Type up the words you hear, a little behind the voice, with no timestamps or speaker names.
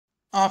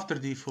After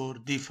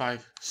d4,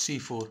 d5,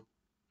 c4,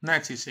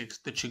 knight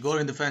c6, the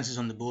Chigorin defense is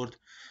on the board.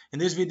 In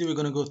this video we're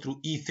going to go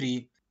through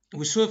e3.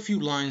 We saw a few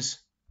lines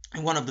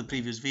in one of the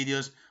previous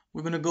videos.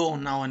 We're going to go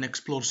on now and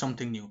explore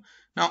something new.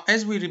 Now,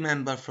 as we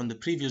remember from the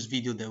previous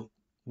video that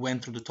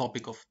went through the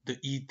topic of the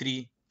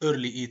e3,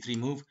 early e3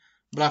 move,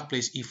 black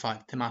plays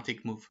e5,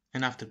 thematic move.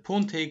 And after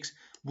pawn takes,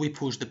 we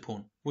push the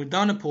pawn. We're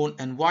down a pawn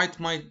and white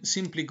might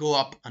simply go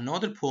up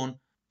another pawn,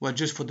 well,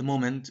 just for the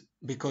moment,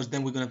 because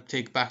then we're going to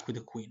take back with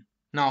the queen.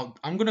 Now,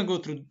 I'm going to go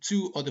through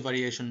two other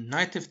variations.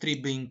 Knight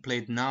f3 being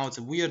played now. It's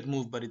a weird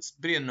move, but it's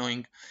pretty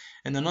annoying.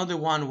 And another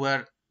one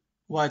where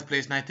white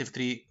plays knight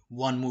f3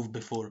 one move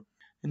before.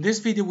 In this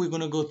video, we're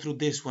going to go through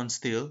this one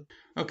still.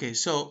 Okay,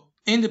 so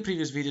in the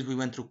previous videos, we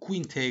went through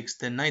queen takes,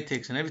 then knight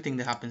takes, and everything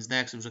that happens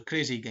next. It was a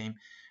crazy game.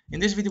 In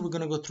this video, we're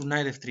going to go through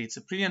knight f3. It's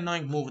a pretty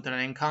annoying move that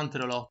I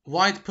encounter a lot.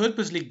 White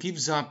purposely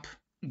gives up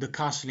the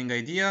castling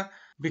idea,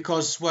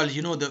 because, well,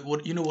 you know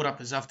what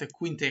happens after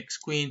queen takes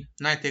queen,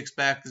 knight takes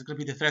back. There's going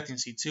to be the threat in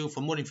c2. For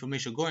more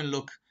information, go and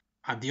look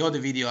at the other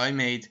video I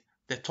made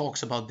that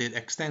talks about it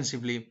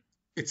extensively.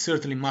 It's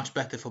certainly much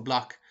better for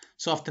black.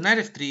 So after knight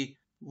f3,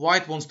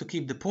 white wants to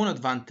keep the pawn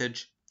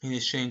advantage in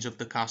exchange of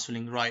the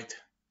castling right.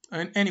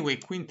 And anyway,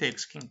 queen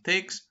takes, king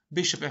takes,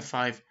 bishop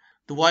f5.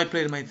 The white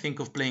player might think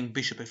of playing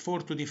bishop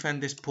f4 to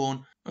defend this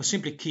pawn, or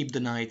simply keep the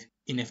knight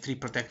in f3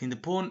 protecting the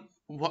pawn.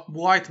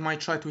 White might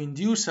try to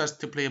induce us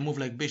to play a move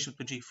like bishop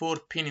to g4,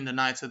 pinning the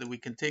knight so that we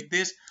can take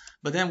this,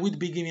 but then we'd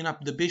be giving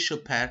up the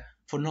bishop pair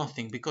for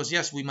nothing, because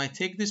yes, we might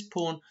take this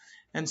pawn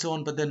and so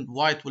on, but then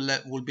white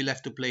will be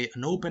left to play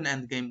an open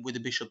endgame with the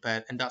bishop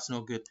pair, and that's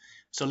no good.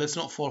 So let's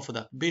not fall for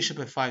that. Bishop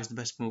f5 is the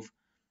best move.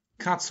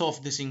 Cuts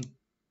off this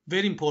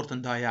very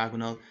important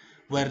diagonal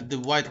where the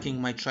white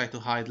king might try to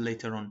hide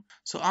later on.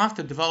 So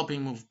after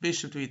developing move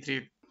bishop to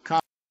e3,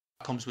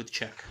 comes with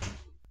check.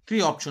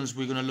 Three options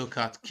we're going to look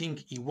at: king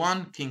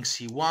e1, king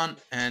c1,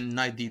 and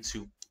knight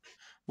d2.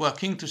 Well,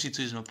 king to c2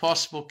 is not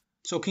possible,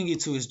 so king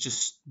e2 is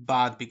just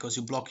bad because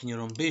you're blocking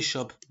your own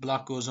bishop.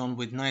 Black goes on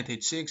with knight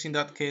h6. In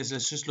that case,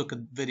 let's just look at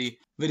very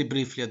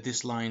briefly at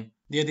this line.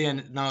 The idea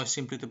now is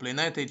simply to play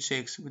knight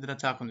h6 with an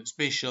attack on this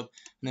bishop,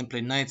 and then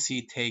play knight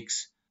c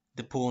takes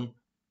the pawn,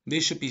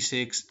 bishop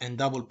e6, and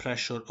double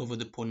pressure over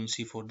the pawn in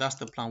c4. That's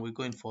the plan we're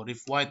going for.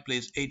 If white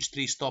plays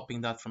h3,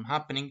 stopping that from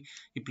happening,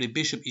 you play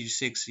bishop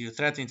e6, you're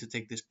threatening to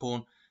take this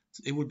pawn.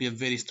 It would be a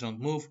very strong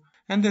move.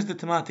 And there's the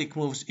thematic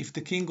moves. If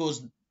the king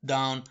goes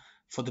down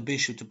for the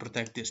bishop to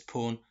protect this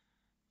pawn,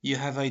 you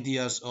have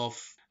ideas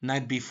of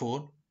knight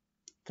b4,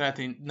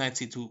 threatening knight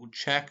c2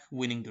 check,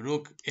 winning the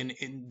rook. And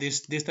in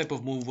this type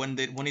of move, when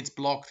it's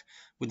blocked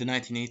with the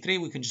knight in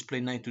a3, we can just play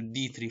knight to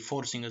d3,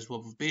 forcing a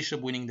swap of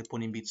bishop, winning the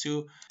pawn in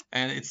b2.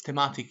 And it's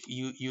thematic.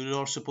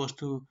 You're supposed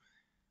to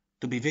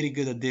be very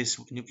good at this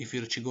if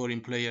you're a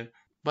Chigorin player.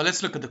 But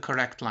let's look at the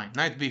correct line.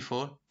 Knight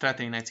b4,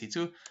 threatening knight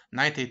c2,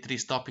 knight a3,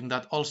 stopping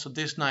that. Also,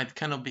 this knight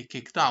cannot be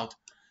kicked out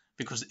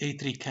because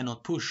a3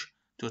 cannot push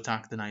to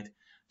attack the knight.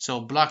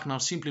 So black now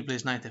simply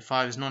plays knight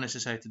f5. It's not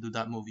necessary to do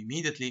that move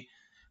immediately.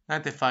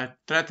 Knight f5,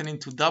 threatening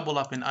to double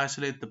up and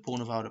isolate the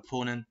pawn of our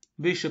opponent.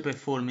 Bishop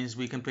f4 means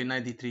we can play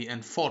knight d3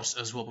 and force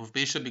a swap of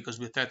bishop, because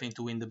we're threatening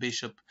to win the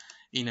bishop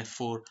in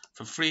f4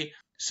 for free.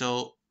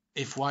 So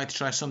if white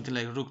tries something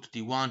like rook to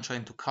d1,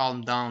 trying to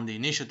calm down the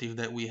initiative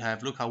that we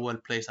have, look how well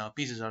placed our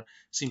pieces are.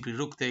 Simply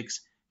rook takes,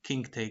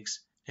 king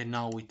takes, and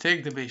now we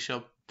take the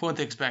bishop. Pawn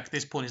takes back.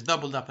 This pawn is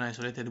doubled up and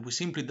isolated. We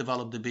simply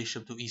develop the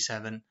bishop to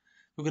e7.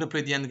 We're going to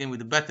play the endgame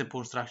with a better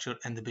pawn structure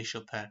and the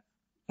bishop pair.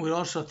 We're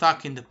also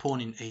attacking the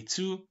pawn in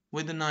a2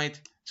 with the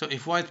knight. So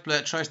if white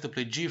tries to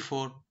play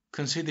g4,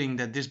 considering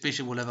that this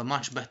bishop will have a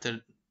much better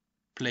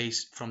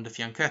place from the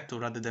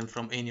fianchetto rather than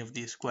from any of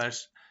these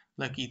squares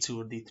like e2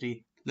 or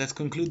d3. Let's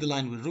conclude the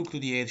line with rook to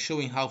d8,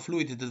 showing how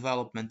fluid the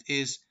development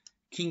is.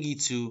 King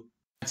e2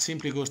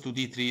 simply goes to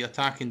d3,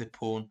 attacking the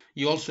pawn.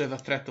 You also have a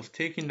threat of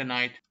taking the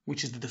knight,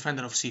 which is the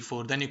defender of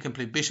c4. Then you can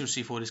play bishop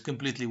c4, is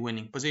completely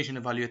winning. Position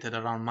evaluated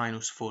around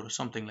 -4 or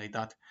something like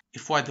that.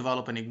 If white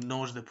develops and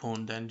ignores the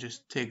pawn, then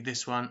just take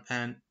this one,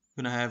 and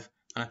we're going to have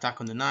an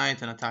attack on the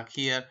knight, an attack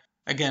here.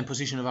 Again,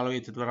 position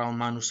evaluated around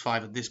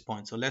 -5 at this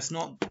point. So let's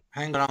not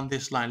hang around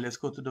this line. Let's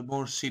go to the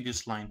more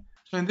serious line.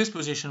 So in this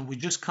position, we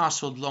just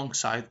castled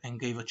longside and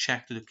gave a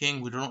check to the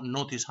king. We don't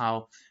notice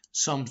how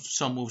some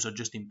moves are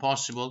just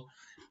impossible.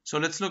 So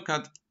let's look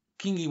at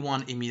king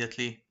e1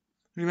 immediately.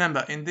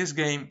 Remember, in this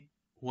game,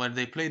 where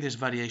they play this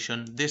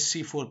variation, this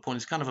c4 pawn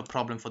is kind of a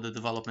problem for the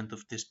development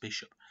of this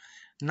bishop.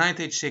 Knight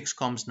h6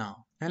 comes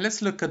now. And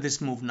let's look at this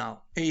move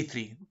now,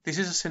 a3. This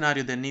is a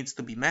scenario that needs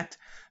to be met,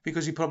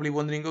 because you're probably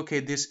wondering, okay,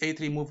 this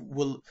a3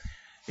 move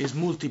is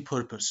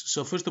multi-purpose.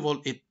 So first of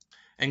all, it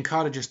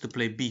encourages to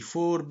play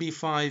b4,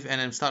 b5,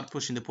 and then start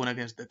pushing the pawn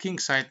against the king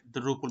side.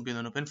 The rook will be on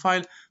an open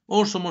file.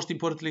 Also, most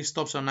importantly,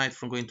 stops our knight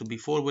from going to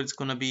b4, where it's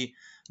going to be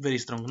very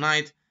strong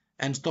knight,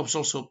 and stops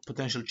also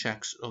potential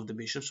checks of the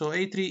bishop. So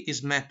a3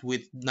 is met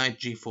with knight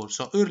g4.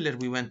 So earlier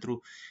we went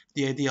through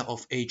the idea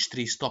of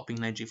h3 stopping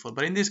knight g4,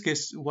 but in this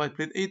case white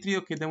played a3.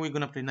 Okay, then we're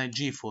going to play knight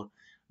g4.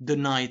 The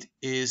knight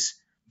is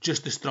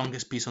just the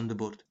strongest piece on the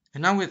board.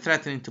 And now we're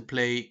threatening to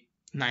play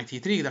knight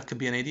e3. That could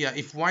be an idea.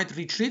 If white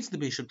retreats the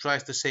bishop,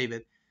 tries to save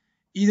it,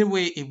 either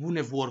way it wouldn't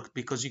have worked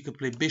because you could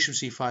play bishop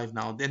c5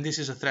 now. Then this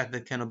is a threat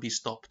that cannot be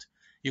stopped.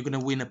 You're going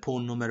to win a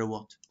pawn no matter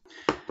what.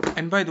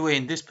 And by the way,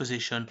 in this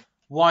position,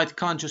 white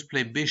can't just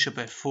play bishop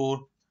f4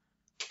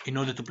 in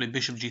order to play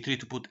bishop g3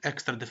 to put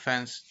extra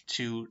defense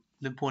to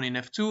the pawn in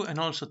f2 and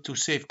also to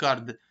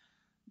safeguard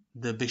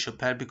the bishop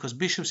pair, because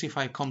bishop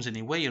c5 comes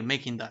anyway. You're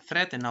making that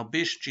threat, and now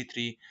bishop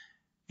g3.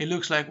 It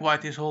looks like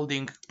white is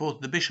holding both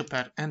the bishop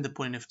pair and the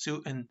pawn in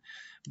f2,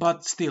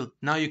 but still,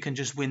 now you can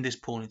just win this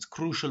pawn. It's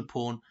crucial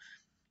pawn.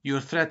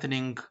 You're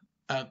threatening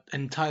an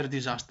entire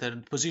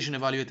disaster. Position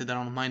evaluated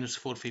around minus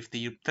 450.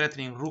 You're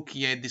threatening rook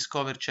e8,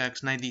 discover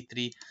checks, knight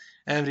d3.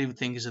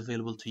 Everything is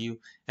available to you.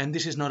 And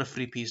this is not a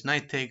free piece.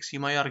 Knight takes. You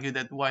might argue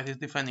that white is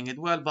defending it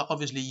well, but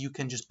obviously you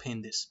can just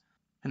pin this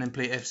and then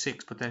play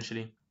f6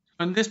 potentially.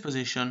 In this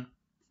position,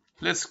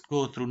 let's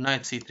go through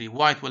knight c3.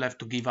 White will have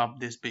to give up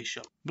this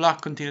bishop.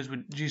 Black continues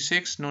with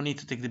g6. No need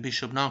to take the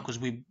bishop now because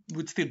we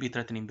would still be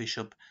threatening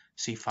bishop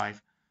c5.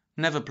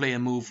 Never play a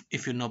move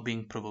if you're not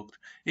being provoked.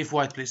 If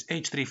white plays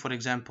h3, for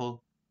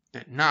example,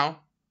 then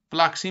now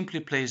black simply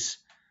plays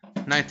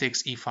knight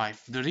takes e5.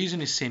 The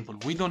reason is simple.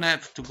 We don't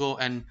have to go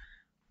and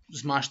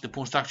smash the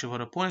pawn structure of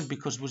our opponents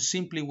because we're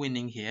simply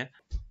winning here.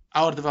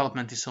 Our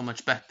development is so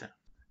much better.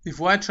 If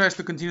white tries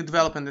to continue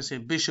development and say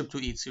bishop to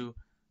e2,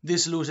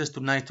 this loses to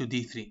knight to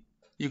d3.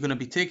 You're going to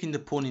be taking the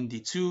pawn in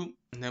d2,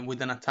 and then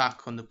with an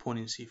attack on the pawn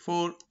in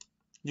c4.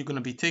 You're going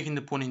to be taking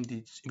the pawn in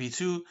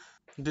b2.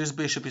 This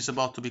bishop is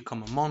about to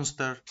become a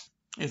monster.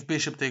 If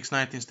bishop takes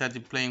knight, instead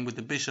you're playing with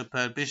the bishop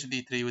pair, bishop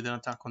d3 with an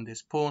attack on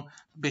this pawn.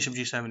 Bishop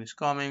g7 is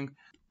coming.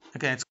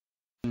 Again, it's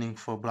winning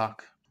for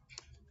black.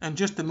 And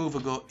just a move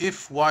ago,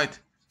 if white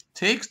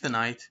takes the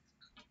knight,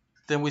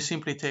 then we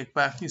simply take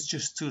back. It's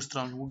just too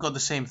strong. We've got the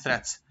same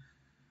threats.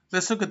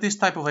 Let's look at this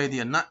type of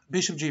idea.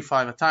 Bishop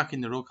g5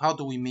 attacking the rook. How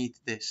do we meet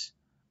this?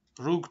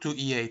 Rook to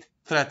e8,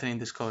 threatening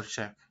discover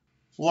check.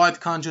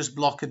 White can't just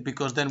block it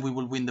because then we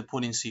will win the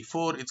pawn in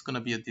c4. It's going to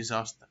be a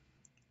disaster.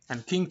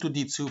 And king to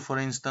d2, for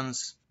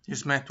instance,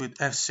 is met with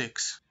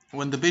f6.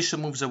 When the bishop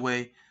moves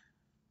away,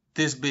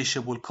 this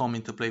bishop will come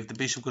into play. If the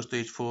bishop goes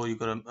to h4, you've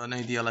got an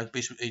idea like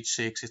bishop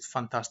h6. It's a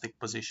fantastic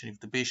position.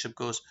 If the bishop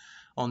goes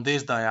on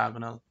this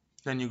diagonal,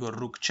 then you got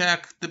rook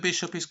check. The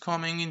bishop is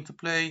coming into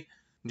play.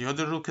 The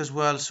other rook as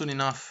well, soon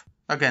enough.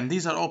 Again,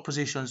 these are all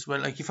positions where,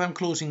 like, if I'm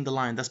closing the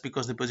line, that's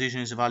because the position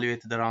is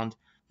evaluated around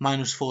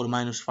 -4,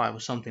 -5 or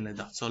something like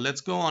that. So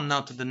let's go on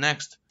now to the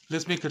next.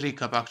 Let's make a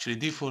recap actually.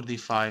 d4,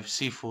 d5,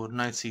 c4,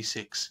 knight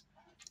c6,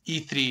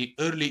 e3,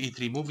 early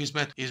e3 move is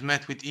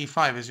met with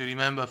e5, as you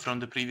remember from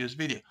the previous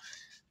video.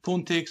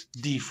 Pawn takes,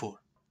 d4.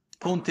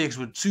 Pawn takes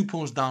with 2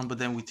 pawns down, but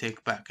then we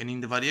take back. And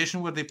in the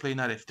variation where they play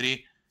knight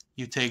f3,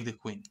 you take the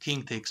queen.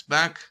 King takes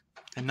back,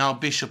 and now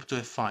bishop to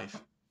f5.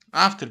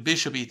 After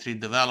bishop e3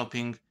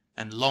 developing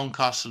and long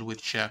castle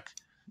with check,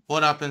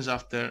 what happens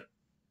after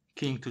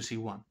king to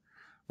c1?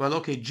 Well,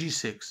 okay,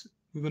 g6.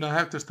 We're going to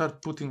have to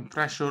start putting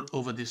pressure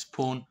over this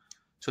pawn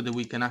so that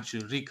we can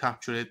actually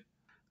recapture it.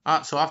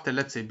 So after,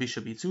 let's say,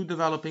 bishop e2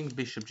 developing,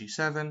 bishop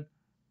g7,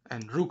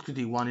 and rook to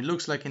d1, it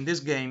looks like in this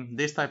game,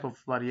 this type of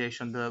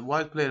variation, the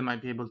white player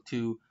might be able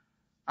to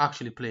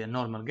actually play a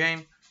normal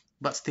game,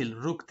 but still,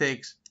 rook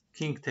takes,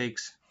 king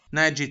takes,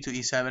 knight g to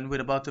e7.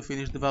 We're about to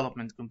finish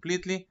development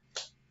completely.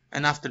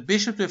 And after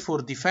bishop to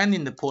f4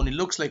 defending the pawn, it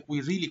looks like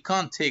we really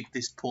can't take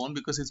this pawn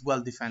because it's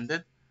well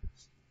defended.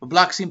 But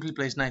black simply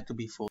plays knight to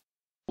b4.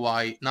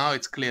 Why? Now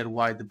it's clear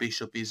why the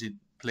bishop is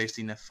placed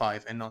in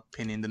f5 and not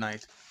pinning the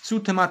knight.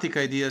 Two thematic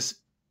ideas.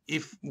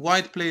 If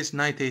white plays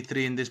knight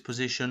a3 in this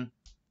position,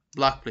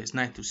 black plays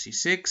knight to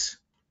c6.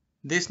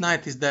 This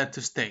knight is there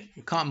to stay.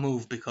 You can't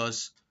move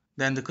because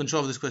then the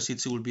control of the square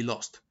c2 will be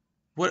lost.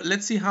 Well,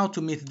 let's see how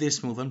to meet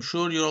this move. I'm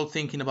sure you're all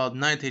thinking about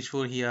knight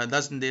h4 here.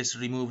 Doesn't this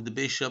remove the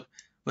bishop?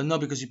 Well, no,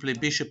 because you play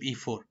bishop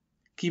e4.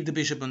 Keep the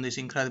bishop on this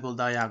incredible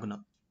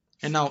diagonal.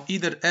 And now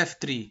either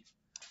f3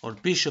 or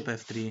bishop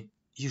f3,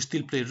 you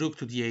still play rook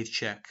to d8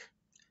 check.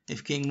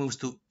 If king moves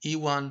to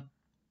e1,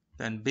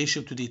 then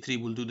bishop to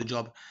d3 will do the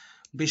job.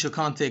 Bishop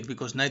can't take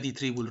because knight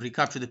d3 will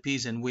recapture the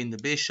piece and win the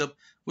bishop.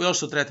 We're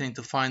also threatening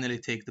to finally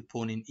take the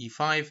pawn in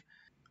e5.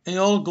 And it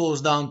all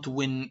goes down to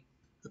win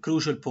a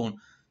crucial pawn.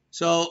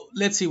 So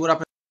let's see what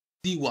happens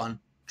d1.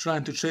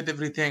 Trying to trade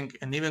everything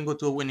and even go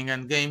to a winning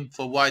endgame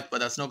for white, but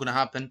that's not going to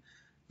happen.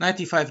 Knight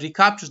e5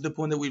 recaptures the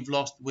pawn that we've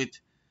lost with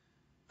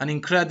an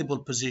incredible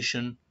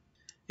position.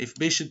 If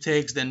bishop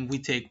takes, then we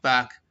take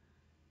back.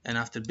 And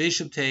after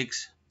bishop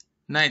takes,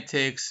 knight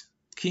takes,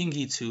 king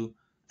e2.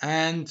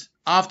 And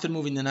after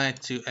moving the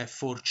knight to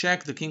f4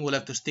 check, the king will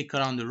have to stick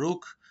around the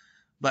rook.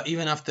 But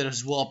even after a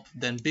swap,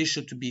 then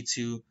bishop to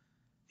b2,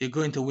 you're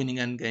going to a winning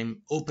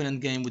endgame. Open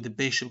endgame with the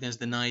bishop against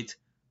the knight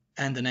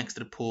and an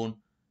extra pawn.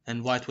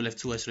 And white will have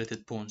 2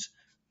 isolated pawns.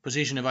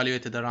 Position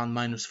evaluated around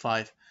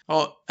 -5.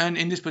 Oh, and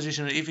in this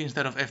position, if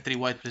instead of f3,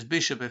 white plays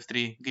bishop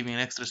f3, giving an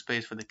extra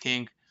space for the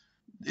king,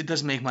 it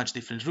doesn't make much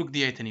difference. Rook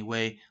d8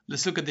 anyway.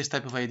 Let's look at this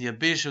type of idea.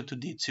 Bishop to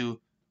d2,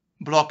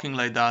 blocking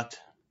like that.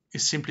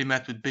 is simply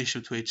met with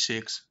bishop to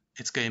h6.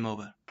 It's game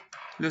over.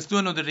 Let's do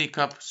another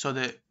recap so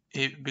that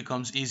it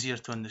becomes easier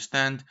to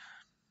understand.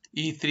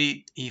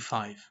 e3,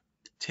 e5.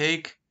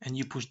 Take, and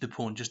you push the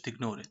pawn, just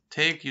ignore it.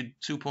 Take, you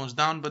 2 pawns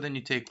down, but then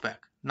you take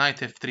back. Knight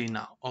f3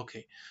 now,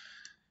 okay.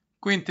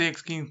 Queen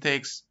takes, king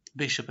takes,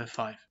 bishop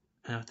f5.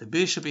 And after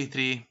bishop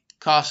e3,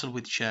 castle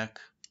with check,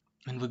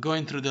 and we're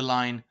going through the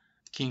line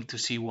king to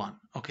c1.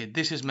 Okay,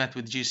 this is met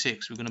with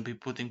g6. We're going to be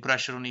putting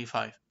pressure on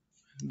e5.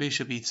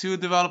 Bishop e2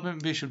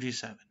 development, bishop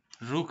g7.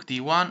 Rook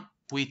d1,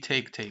 we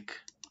take.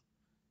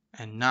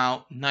 And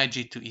now knight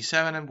g to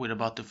e7, and we're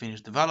about to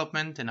finish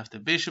development. And after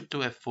bishop to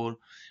f4,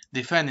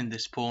 defending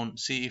this pawn,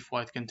 see if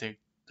white can take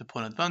the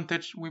pawn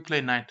advantage. We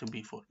play knight to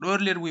b4.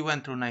 Earlier we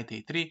went through knight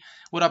a3.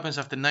 What happens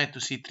after knight to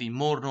c3?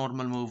 More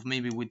normal move,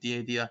 maybe with the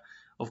idea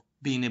of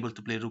being able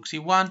to play rook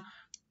c1,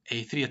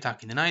 a3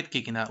 attacking the knight,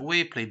 kicking that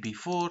away, play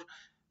b4,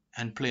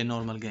 and play a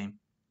normal game.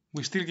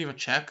 We still give a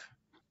check.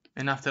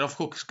 And after, of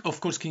course,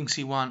 king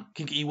c1,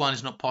 king e1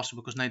 is not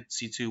possible because knight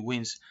c2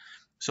 wins.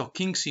 So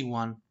king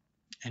c1.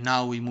 And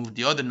now we move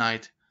the other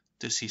knight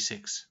to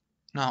c6.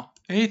 Now,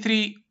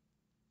 a3,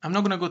 I'm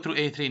not going to go through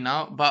a3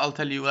 now, but I'll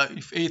tell you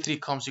if a3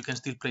 comes, you can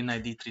still play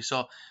knight d3.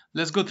 So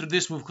let's go through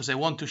this move because I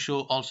want to show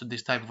also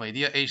this type of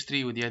idea.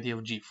 h3 with the idea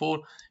of g4,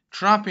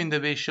 trapping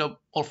the bishop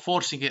or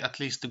forcing it at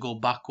least to go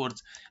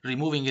backwards,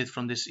 removing it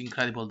from this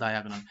incredible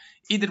diagonal.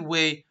 Either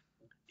way,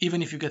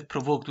 even if you get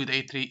provoked with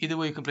a3, either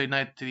way you can play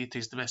knight to d3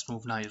 is the best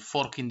move now. You're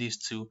forking these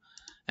two.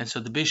 And so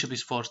the bishop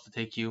is forced to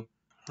take you.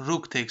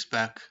 Rook takes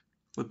back.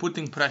 We're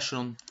putting pressure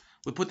on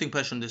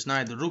this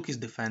knight. The rook is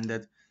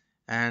defended,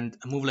 and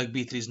a move like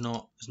b3 is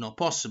not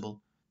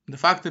possible. The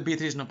fact that b3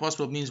 is not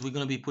possible means we're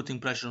going to be putting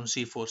pressure on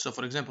c4. So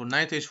for example,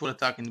 knight h4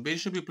 attacking the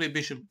bishop, you play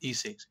bishop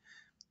e6.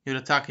 You're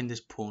attacking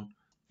this pawn.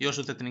 You're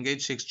also threatening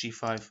h6,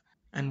 g5.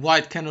 And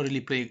white cannot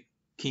really play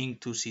king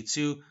to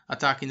c2,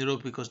 attacking the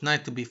rook because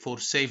knight to b4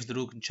 saves the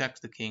rook and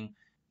checks the king.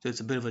 So it's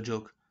a bit of a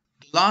joke.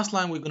 The last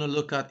line we're going to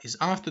look at is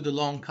after the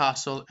long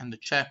castle and the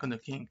check on the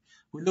king.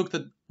 We looked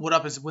at what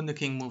happens when the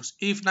king moves.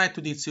 If knight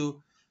to d2,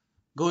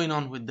 going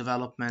on with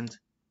development,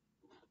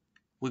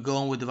 we go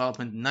on with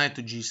development knight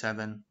to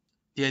g7,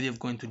 the idea of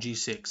going to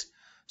g6.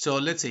 So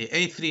let's say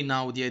a3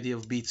 now with the idea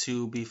of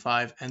b2,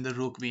 b5, and the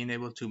rook being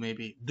able to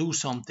maybe do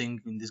something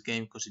in this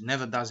game because it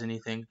never does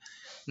anything.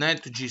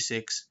 Knight to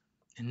g6,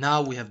 and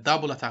now we have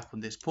double attack on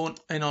this pawn,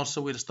 and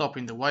also we're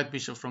stopping the white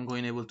bishop from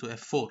going able to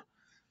f4.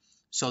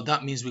 So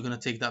that means we're going to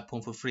take that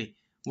pawn for free.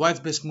 White's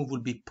best move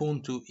would be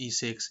pawn to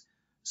e6,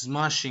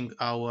 smashing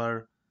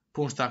our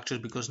pawn structures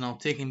because now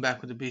taking back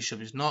with the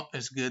bishop is not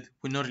as good.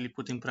 We're not really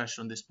putting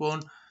pressure on this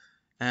pawn,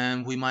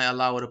 and we might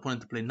allow our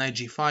opponent to play knight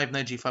g5.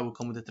 Knight g5 will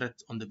come with a threat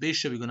on the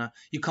bishop.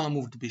 You can't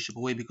move the bishop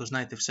away because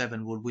knight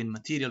f7 will win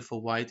material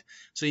for white.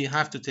 So you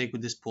have to take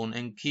with this pawn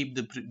and keep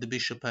the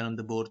bishop pair on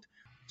the board.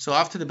 So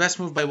after the best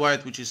move by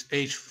white, which is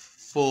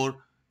h4,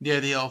 the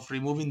idea of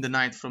removing the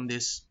knight from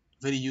this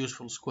very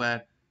useful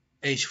square,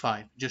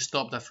 h5, just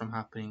stop that from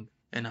happening.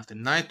 And after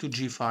knight to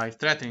g5,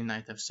 threatening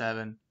knight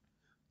f7,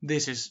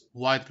 this is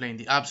white playing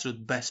the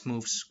absolute best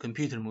moves,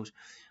 computer moves.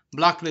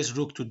 Black plays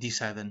rook to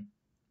d7,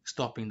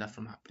 stopping that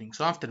from happening.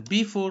 So after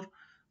b4,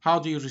 how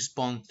do you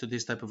respond to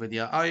this type of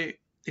idea?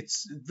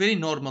 It's very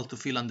normal to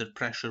feel under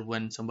pressure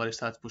when somebody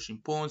starts pushing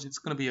pawns. It's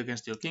going to be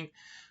against your king,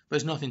 but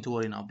it's nothing to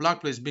worry now.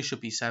 Black plays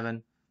bishop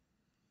e7,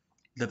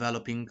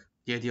 developing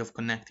the idea of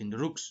connecting the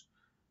rooks.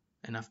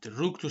 And after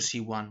rook to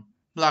c1,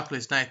 black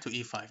plays knight to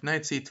e5,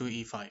 knight c to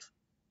e5.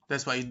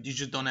 That's why you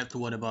just don't have to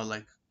worry about,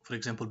 like, for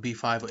example,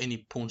 b5 or any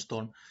pawn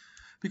storm,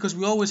 because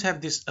we always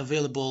have this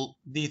available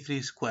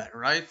d3 square,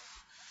 right?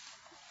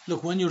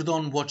 Look, when you're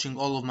done watching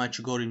all of my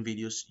Chigorin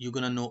videos, you're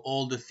gonna know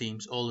all the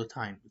themes all the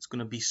time. It's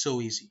gonna be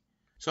so easy.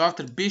 So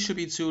after bishop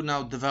e2,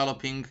 now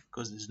developing,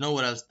 because there's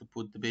nowhere else to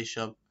put the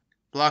bishop,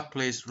 black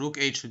plays rook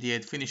h to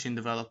d8, finishing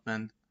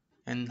development.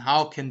 And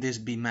how can this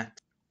be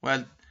met?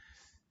 Well,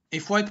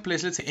 if white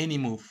plays, let's say, any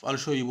move, I'll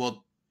show you what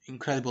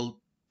incredible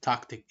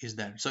tactic is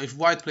there. So if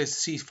white plays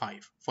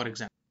c5, for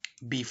example,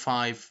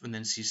 b5 and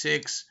then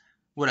c6,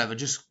 whatever,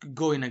 just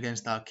going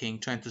against our king,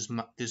 trying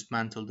to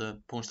dismantle the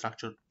pawn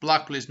structure.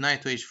 Black plays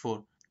knight to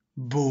h4.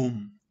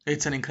 Boom.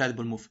 It's an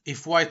incredible move.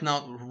 If white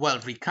now, well,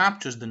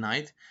 recaptures the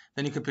knight,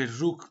 then you can play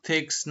rook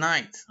takes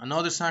knight,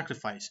 another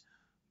sacrifice.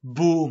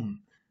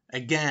 Boom.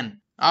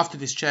 Again, after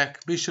this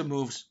check, bishop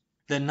moves.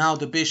 Then now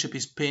the bishop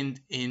is pinned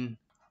in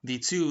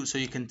d2, so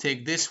you can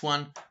take this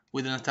one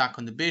with an attack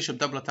on the bishop,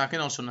 double attack,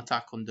 and also an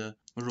attack on the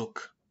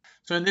rook.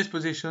 So in this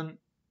position,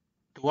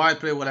 the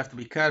white player will have to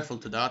be careful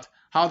to that.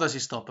 How does he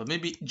stop it?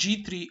 Maybe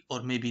g3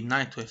 or maybe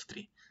knight to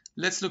f3.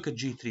 Let's look at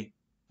g3.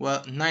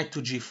 Well, knight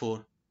to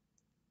g4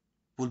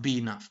 will be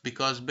enough,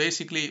 because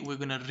basically we're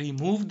going to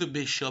remove the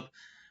bishop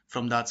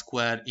from that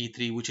square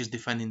e3, which is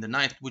defending the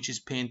knight, which is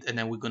pinned, and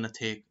then we're going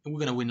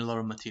to win a lot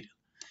of material.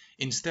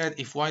 Instead,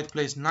 if white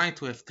plays knight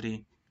to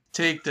f3,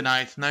 take the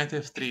knight, knight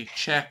f3,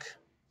 check,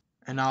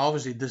 and now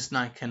obviously this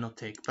knight cannot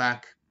take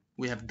back.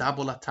 We have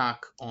double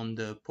attack on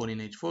the pawn in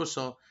h4,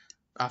 so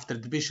after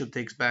the bishop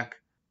takes back,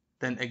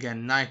 then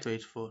again knight to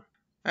h4.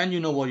 And you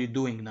know what you're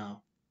doing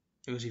now.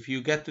 Because if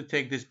you get to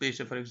take this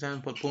bishop, for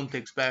example, pawn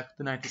takes back,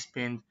 the knight is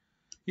pinned,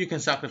 you can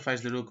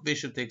sacrifice the rook,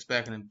 bishop takes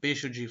back, and then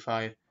bishop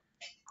g5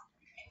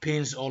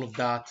 pins all of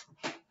that,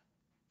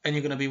 and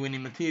you're gonna be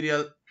winning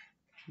material.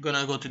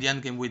 Gonna go to the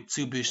endgame with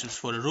 2 bishops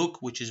for a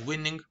rook, which is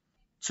winning.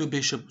 2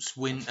 bishops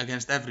win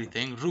against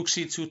everything. Rook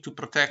c2 to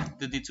protect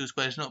the d2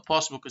 square is not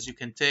possible because you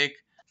can take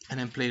and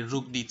then play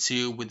rook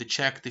d2 with the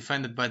check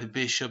defended by the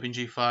bishop in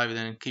g5 and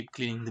then keep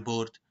cleaning the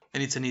board,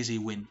 and it's an easy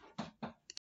win.